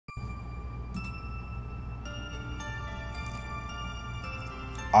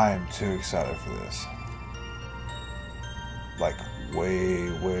I am too excited for this. Like, way,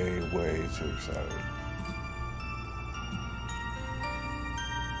 way, way too excited.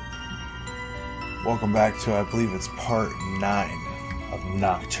 Welcome back to, I believe it's part 9 of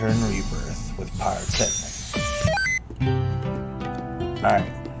Nocturne Rebirth with Pyrotechnic. Alright.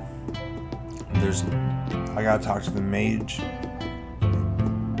 I gotta talk to the mage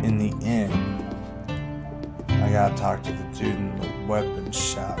in the inn. I gotta talk to the dude in the weapons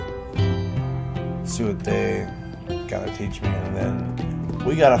shop. See what they gotta teach me, and then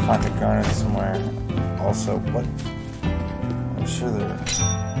we gotta find a garnet somewhere. Also, what? I'm sure there.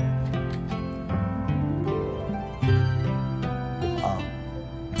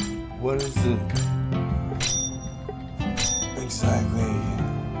 What is it exactly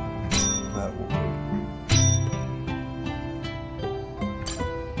that word?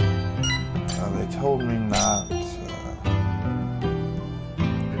 They told me not to.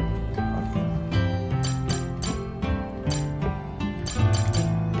 Okay.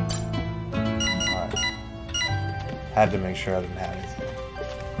 Alright. Had to make sure I didn't have anything.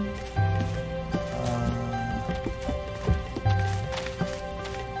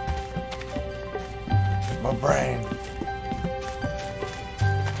 My brain.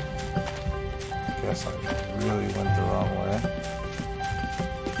 Guess I really went the wrong way.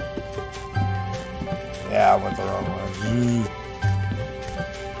 Yeah, I went the wrong way.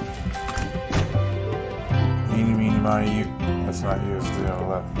 Eeny, meeny, miny, you. That's not you, it's the on the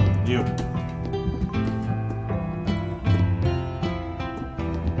left. You.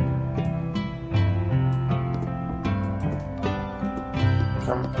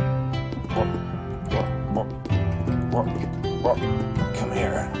 Come. Come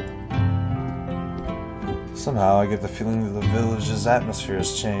here. Somehow I get the feeling that the village's atmosphere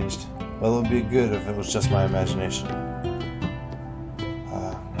has changed. Well, it would be good if it was just my imagination.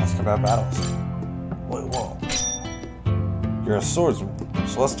 Ask about battles. Wait, whoa. You're a swordsman,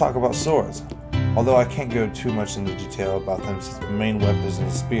 so let's talk about swords. Although I can't go too much into detail about them since the main weapon is a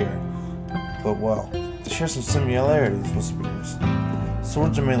spear. But well, to share some similarities with spears.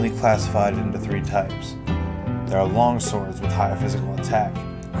 Swords are mainly classified into 3 types. There are long swords with high physical attack,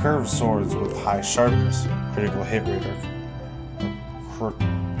 curved swords with high sharpness, critical hit rate,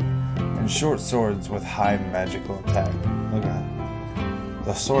 and short swords with high magical attack. Look at that.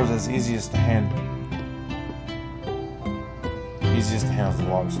 The sword that's easiest to handle is the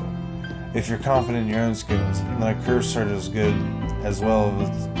long sword. If you're confident in your own skills, then a curved sword is good, as well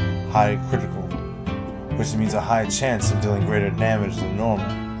as high critical, which means a high chance of dealing greater damage than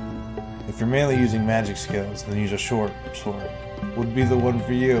normal. If you're mainly using magic skills, then use a short sword. Would be the one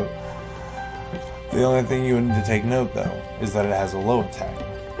for you. The only thing you would need to take note, though, is that it has a low attack.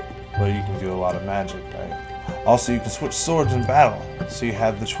 But you can do a lot of magic, right? Also, you can switch swords in battle, so you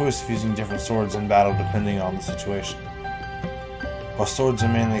have the choice of using different swords in battle depending on the situation. While swords are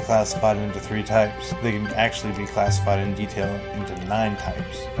mainly classified into 3 types, they can actually be classified in detail into 9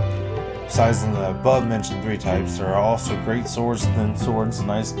 types. Besides the above-mentioned 3 types, there are also great swords, thin swords,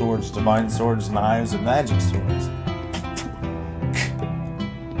 nice swords, divine swords, knives, and magic swords.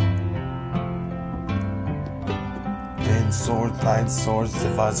 Thin swords, light swords,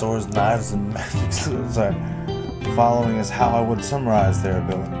 divine swords, knives, and magic swords. Following is how I would summarize their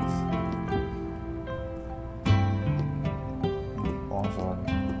abilities.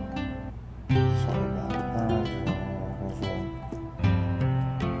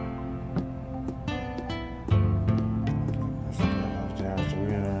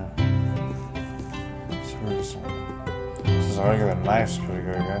 This regular knife's pretty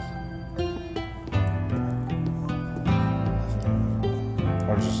good, I guess.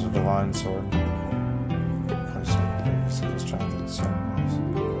 Or just a divine sword.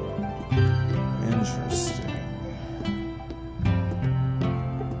 Interesting.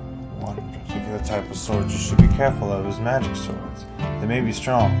 One particular type of sword you should be careful of is magic swords. They may be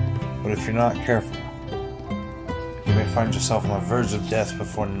strong, but if you're not careful, you may find yourself on the verge of death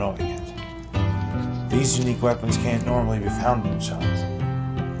before knowing it. These unique weapons can't normally be found in shops.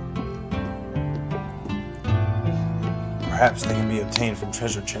 Perhaps they can be obtained from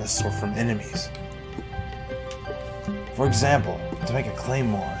treasure chests or from enemies. For example, to make a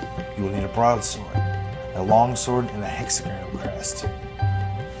claymore, you will need a broadsword, a long sword, and a hexagram crest.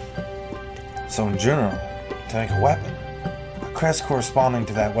 So in general, to make a weapon, a crest corresponding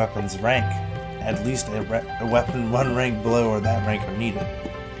to that weapon's rank, at least a weapon 1 rank below or that rank are needed.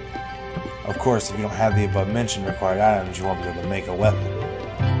 Of course, if you don't have the above-mentioned required items, you won't be able to make a weapon.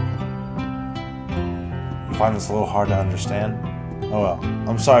 You find this a little hard to understand? Oh well,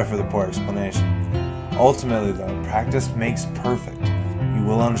 I'm sorry for the poor explanation. Ultimately though, practice makes perfect. You you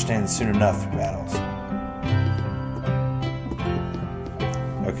will understand soon enough through battles.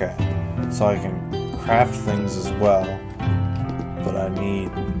 Okay, so I can craft things as well, but I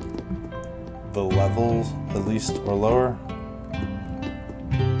need the levels at least or lower.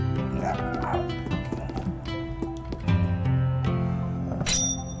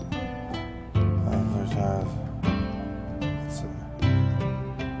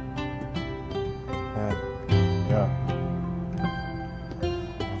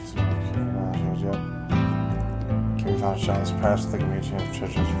 Shots perhaps they can be chance for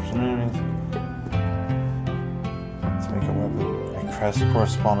treasures for some enemies. Let's make a weapon. A crest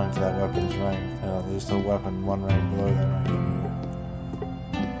corresponding to that weapon's rank, and at least a weapon one rank below that rank.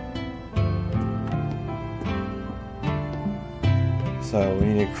 So we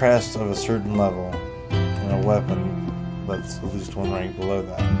need a crest of a certain level and a weapon that's at least one rank below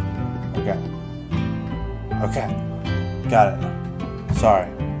that. Okay. Okay. Got it. Sorry.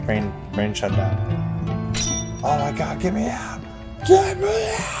 Brain shut down. Oh my god, get me out! Get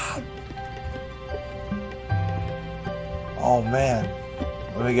me out! Oh man.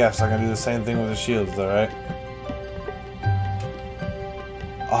 Let me guess, I can do the same thing with the shields though, right?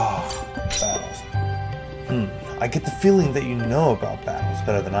 Oh, battles. I get the feeling that you know about battles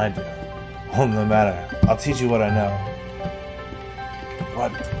better than I do. Well, no matter. I'll teach you what I know.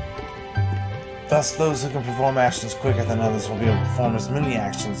 What? Thus, those who can perform actions quicker than others will be able to perform as many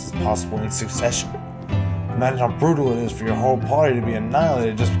actions as possible in succession. Imagine how brutal it is for your whole party to be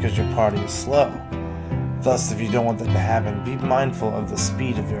annihilated just because your party is slow. Thus, if you don't want that to happen, be mindful of the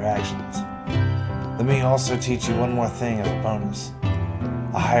speed of your actions. Let me also teach you one more thing as a bonus.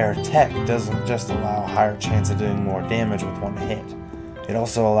 A higher tech doesn't just allow a higher chance of doing more damage with one hit. It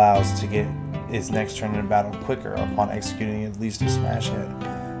also allows to get its next turn in battle quicker upon executing at least a smash hit.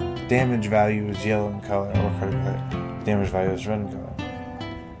 Damage value is yellow in color, or critical hit. Damage value is red in color.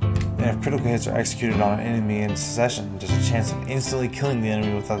 And if critical hits are executed on an enemy in succession, there's a chance of instantly killing the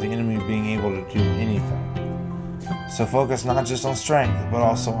enemy without the enemy being able to do anything. So focus not just on strength, but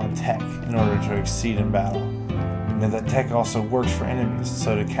also on tech in order to exceed in battle. And that tech also works for enemies,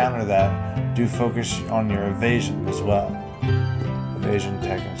 so to counter that, do focus on your evasion as well. Evasion,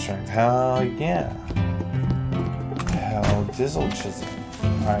 tech, and strength. Hell yeah. Hell dizzle chisel.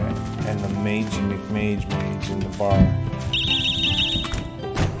 Alright, and the mage in the bar.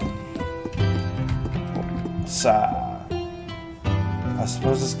 I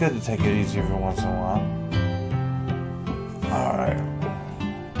suppose it's good to take it easy every once in a while. Alright.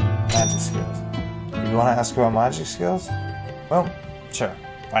 Magic skills. You want to ask about magic skills? Well, sure.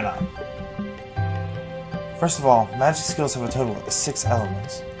 Why not? First of all, magic skills have a total of 6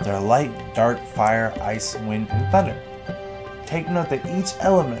 elements. They're light, dark, fire, ice, wind, and thunder. Take note that each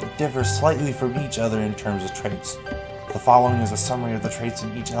element differs slightly from each other in terms of traits. The following is a summary of the traits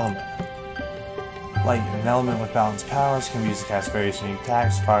in each element. Light, an element with balanced powers, can be used to cast various unique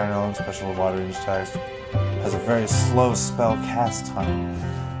attacks. Fire, an element special with water range attacks, has a very slow spell cast time.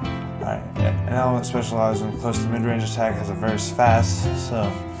 Alright, an element specialized in close to mid-range attack has a very fast,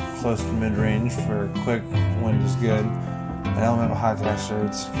 so close to mid-range for quick, wind is good. An element with high attack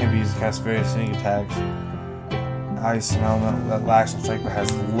rates can be used to cast various unique attacks. Ice, an element that lacks in strength but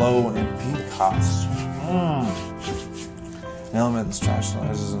has low impede cost. An element that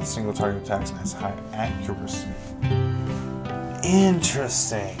specializes in single target attacks and has high accuracy.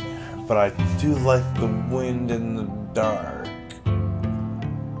 Interesting. But I do like the wind in the dark.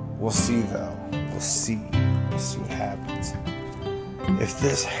 We'll see though. We'll see what happens. If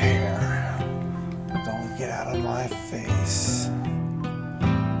this hair don't get out of my face,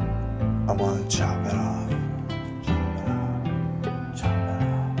 I'm gonna chop it off.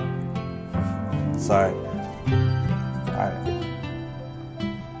 Sorry. Alright.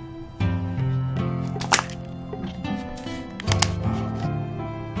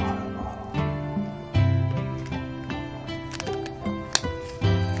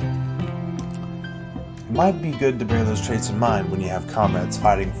 It might be good to bear those traits in mind when you have comrades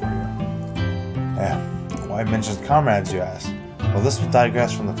fighting for you. Yeah, why mention comrades, you ask? Well, this will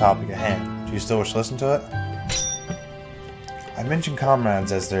digress from the topic at hand. Do you still wish to listen to it? I mention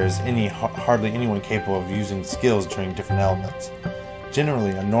comrades as there is hardly anyone capable of using skills during different elements.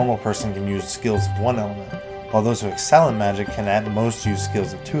 Generally, a normal person can use skills of one element, while those who excel in magic can at most use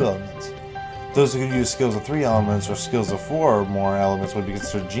skills of 2 elements. Those who can use skills of 3 elements or skills of 4 or more elements would be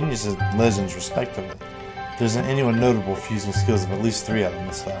considered geniuses and legends respectively. There isn't anyone notable for using skills of at least 3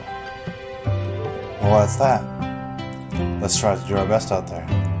 elements though. Well, that's that. Let's try to do our best out there.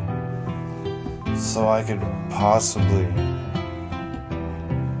 So I could possibly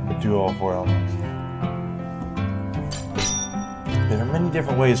do all 4 elements. There are many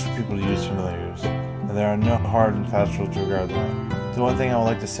different ways for people to use familiars, and there are no hard and fast rules to regard that. The one thing I would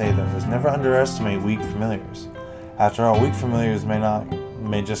like to say, though, is never underestimate weak familiars. After all, weak familiars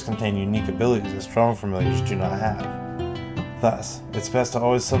may just contain unique abilities that strong familiars do not have. Thus, it's best to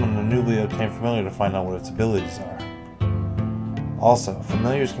always summon a newly obtained familiar to find out what its abilities are. Also,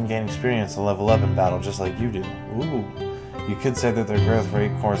 familiars can gain experience and level up in battle just like you do. Ooh. You could say that their growth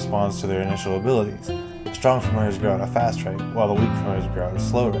rate corresponds to their initial abilities. Strong familiars grow at a fast rate, while the weak familiars grow at a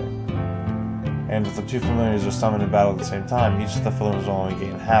slow rate. And if the two familiars are summoned in battle at the same time, each of the familiars will only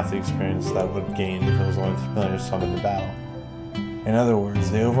gain half the experience that would gain if it was only the familiars summoned in battle. In other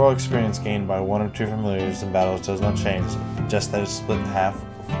words, the overall experience gained by one or two familiars in battles does not change, just that it's split in half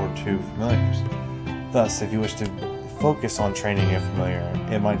for two familiars. Thus, if you wish to focus on training a familiar,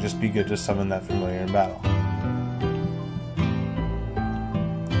 it might just be good to summon that familiar in battle.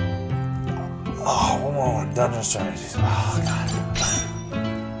 Oh, one more. Dungeon strategies. Oh, God.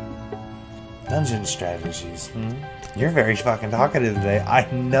 Dungeon strategies. You're very fucking talkative today. I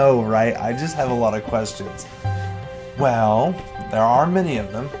know, right? I just have a lot of questions. Well, there are many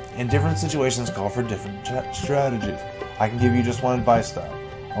of them, and different situations call for different strategies. I can give you just one advice, though.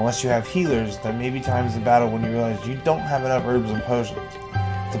 Unless you have healers, there may be times in battle when you realize you don't have enough herbs and potions.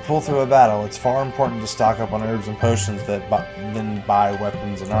 To pull through a battle, it's far important to stock up on herbs and potions than buy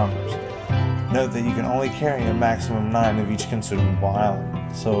weapons and armors. Note that you can only carry a maximum 9 of each consumable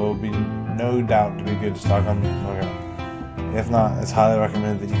item, so it will be no doubt to be good to stock on. Okay. If not, it's highly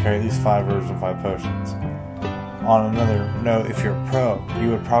recommended that you carry at least 5 herbs and 5 potions. On another note, if you're a pro, you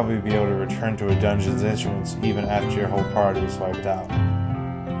would probably be able to return to a dungeon's instruments even after your whole party is wiped out.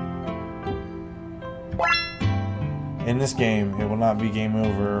 In this game, it will not be game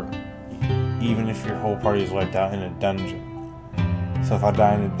over even if your whole party is wiped out in a dungeon. So if I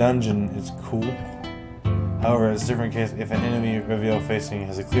die in a dungeon, it's cool. However, it's a different case if an enemy reveal facing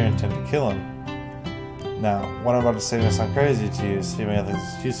has a clear intent to kill him. Now, what I'm about to say may sound crazy to you, so you may think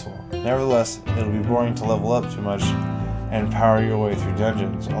it's useful. Nevertheless, it'll be boring to level up too much and power your way through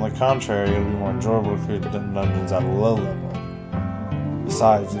dungeons. On the contrary, it'll be more enjoyable to clear dungeons at a low level.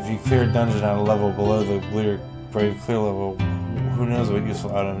 Besides, if you clear a dungeon at a level below the Brave Clear level, who knows what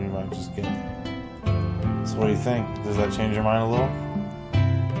useful item you might just get. So what do you think? Does that change your mind a little?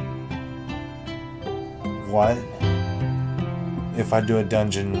 What if I do a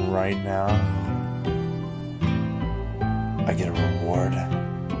dungeon right now? I get a reward.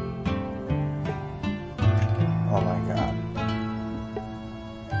 Oh my god.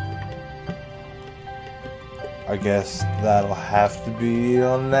 I guess that'll have to be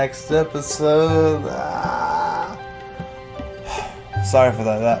on next episode. Sorry for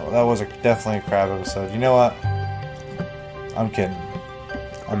that. That was definitely a crap episode. You know what? I'm kidding.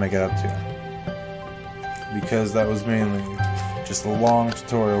 I'll make it up to you. Because that was mainly just a long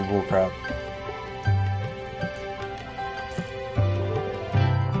tutorial bullcrap.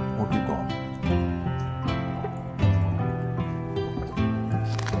 We'll keep going.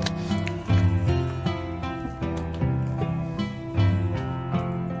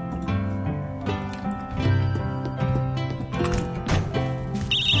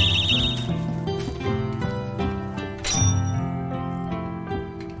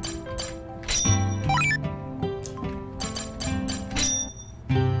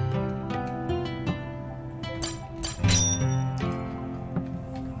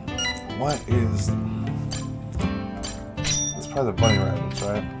 What is... It's probably the bunny rabbits,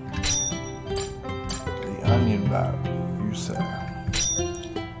 right? The onion bat, you say.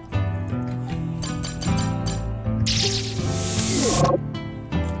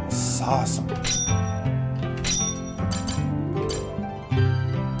 Awesome.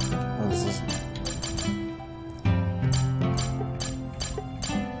 What is this?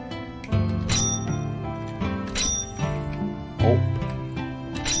 Oh.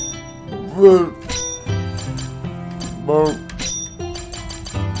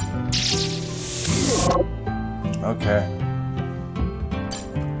 Okay.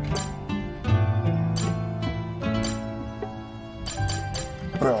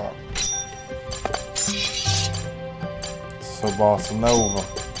 So bossa nova.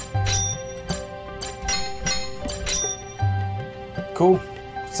 Cool.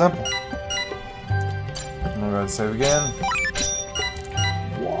 Simple. I'm gonna go ahead and save again.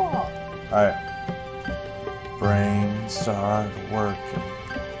 Alright. Brain start working.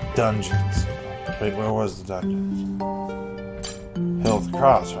 Dungeons. Wait, where was the dungeons? Hill of the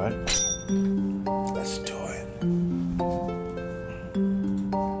Cross, right? Let's do it.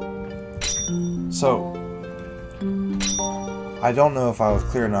 So, I don't know if I was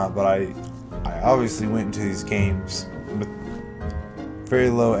clear or not, but I obviously went into these games with very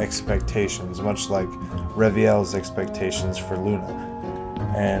low expectations, much like Reviel's expectations for Luna.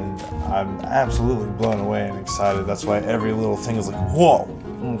 And I'm absolutely blown away and excited. That's why every little thing is like, whoa!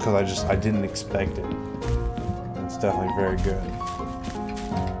 Because I didn't expect it. It's definitely very good.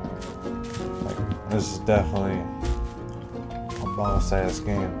 Like, this is definitely a boss-ass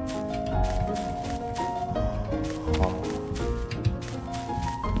game.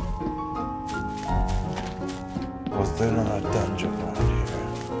 Was there not a dungeon around here?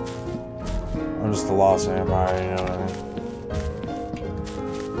 I'm just a lost vampire, you know what I mean?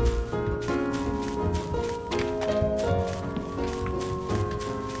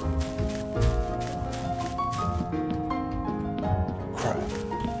 Crap.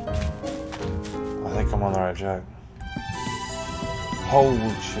 I think I'm on the right track.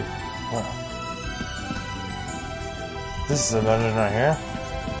 Holy shit. Wow. This is a dungeon right here?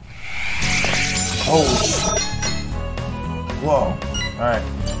 Holy shit. Whoa. Alright.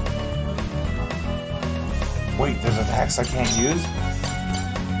 Wait, there's attacks I can't use?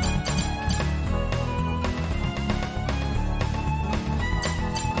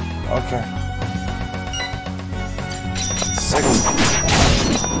 Okay. Second.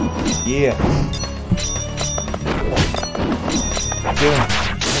 Yeah. Get him.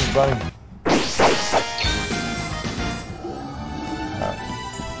 Get him, buddy.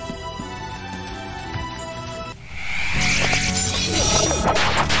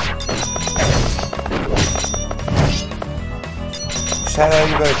 Shadow,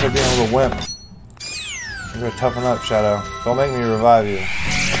 you better quit being a little wimp. You better toughen up, Shadow. Don't make me revive you.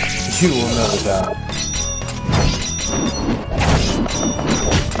 You will never die.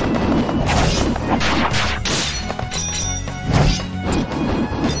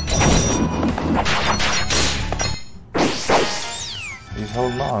 He's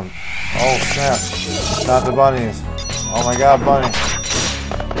holding on. Oh snap. Not the bunnies. Oh my god, bunny.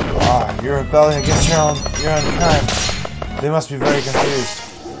 Ah, you're rebelling against your own kind. They must be very confused.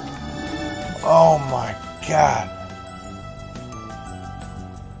 Oh my god.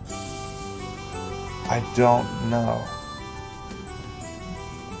 I don't know.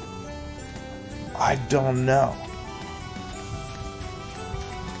 I don't know.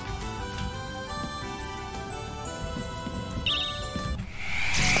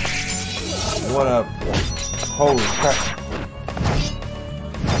 What up? Holy crap.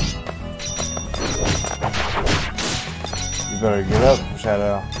 Better get up,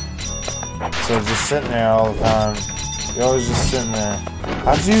 Shadow. So just sitting there all the time. You're always just sitting there.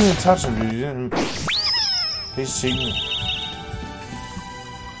 How did you even touch him, dude? You didn't. He's cheating.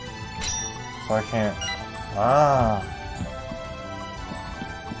 So I can't. Ah.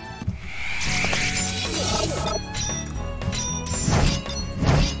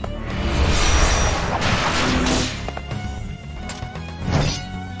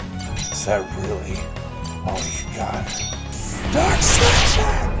 Is that really all you got? Dark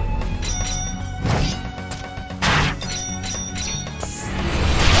Slasher!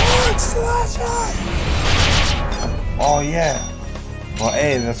 Dark Slasher! Oh yeah. Well,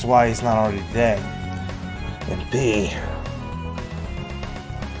 A, that's why he's not already dead. And B,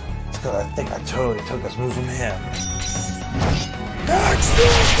 it's because I think I totally took this move from him. Dark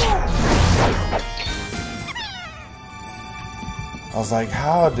Slasher! I was like,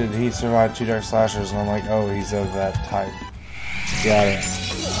 how did he survive 2 Dark Slashers? And I'm like, oh, he's of that type. Got it.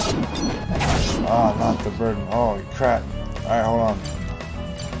 Oh, not the burden. Oh, crap. Alright, hold on.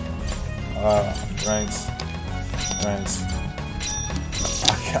 Ranks.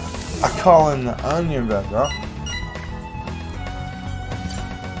 I call in the onion bed, bro.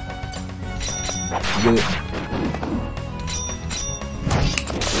 Get it.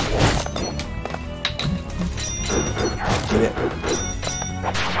 Get it.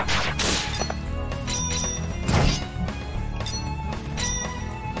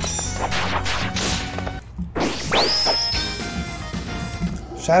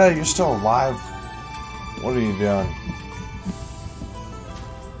 Shadow, you're still alive. What are you doing?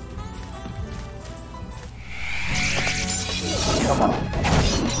 Come on.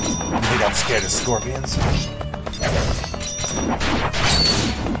 You think I'm scared of scorpions?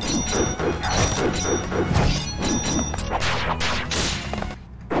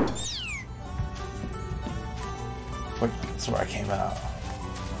 Wait, that's where I came out.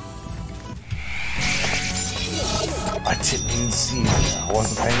 I didn't even see you. I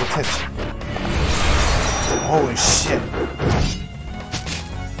wasn't paying attention. Holy shit.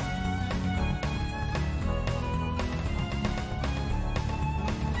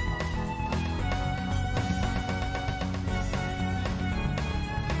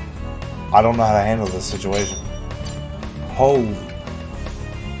 I don't know how to handle this situation. Holy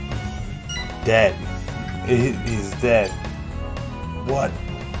dead. He's dead. What?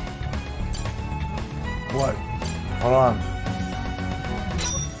 What? Hold on.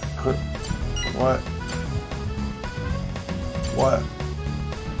 What? What?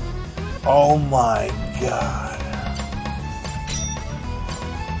 Oh my god.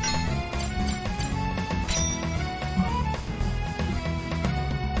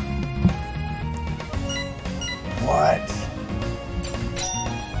 What?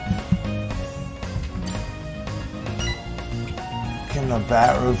 Can the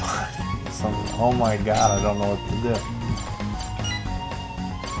bat robot do something? Oh my god, I don't know what to do.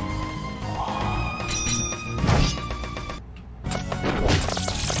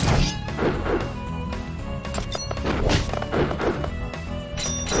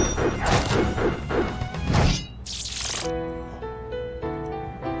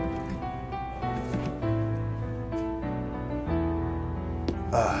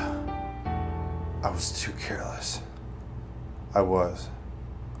 I was too careless. I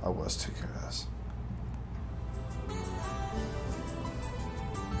was too careless.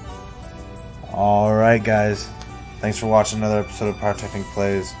 Alright guys, thanks for watching another episode of Pyrotechnic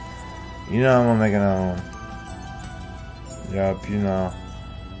Plays. You know I'm gonna make another one. Yup, you know.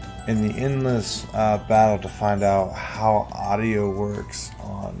 In the endless battle to find out how audio works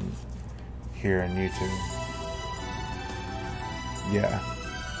on here on YouTube. Yeah.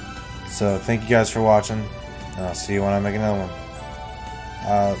 So thank you guys for watching, and I'll see you when I make another one.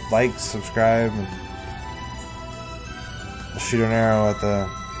 Like, subscribe, and shoot an arrow at the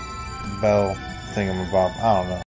bell thingamabob. I don't know.